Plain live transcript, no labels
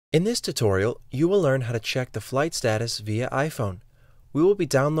In this tutorial, you will learn how to check the flight status via iPhone. We will be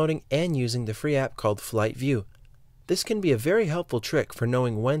downloading and using the free app called Flight View. This can be a very helpful trick for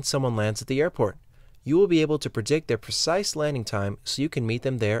knowing when someone lands at the airport. You will be able to predict their precise landing time so you can meet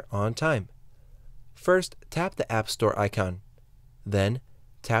them there on time. First, tap the App Store icon. Then,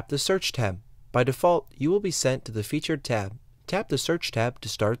 tap the Search tab. By default, you will be sent to the Featured tab. Tap the Search tab to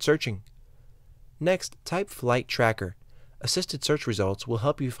start searching. Next, type Flight Tracker. Assisted search results will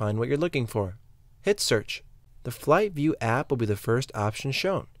help you find what you're looking for. Hit Search. The Flight View app will be the first option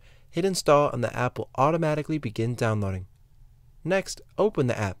shown. Hit Install and the app will automatically begin downloading. Next, open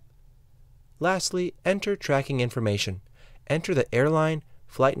the app. Lastly, enter tracking information. Enter the airline,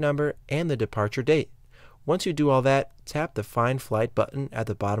 flight number, and the departure date. Once you do all that, tap the Find Flight button at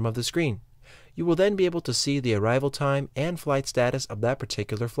the bottom of the screen. You will then be able to see the arrival time and flight status of that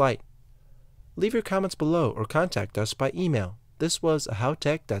particular flight. Leave your comments below or contact us by email. This was a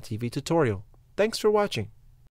HowTech.tv tutorial. Thanks for watching.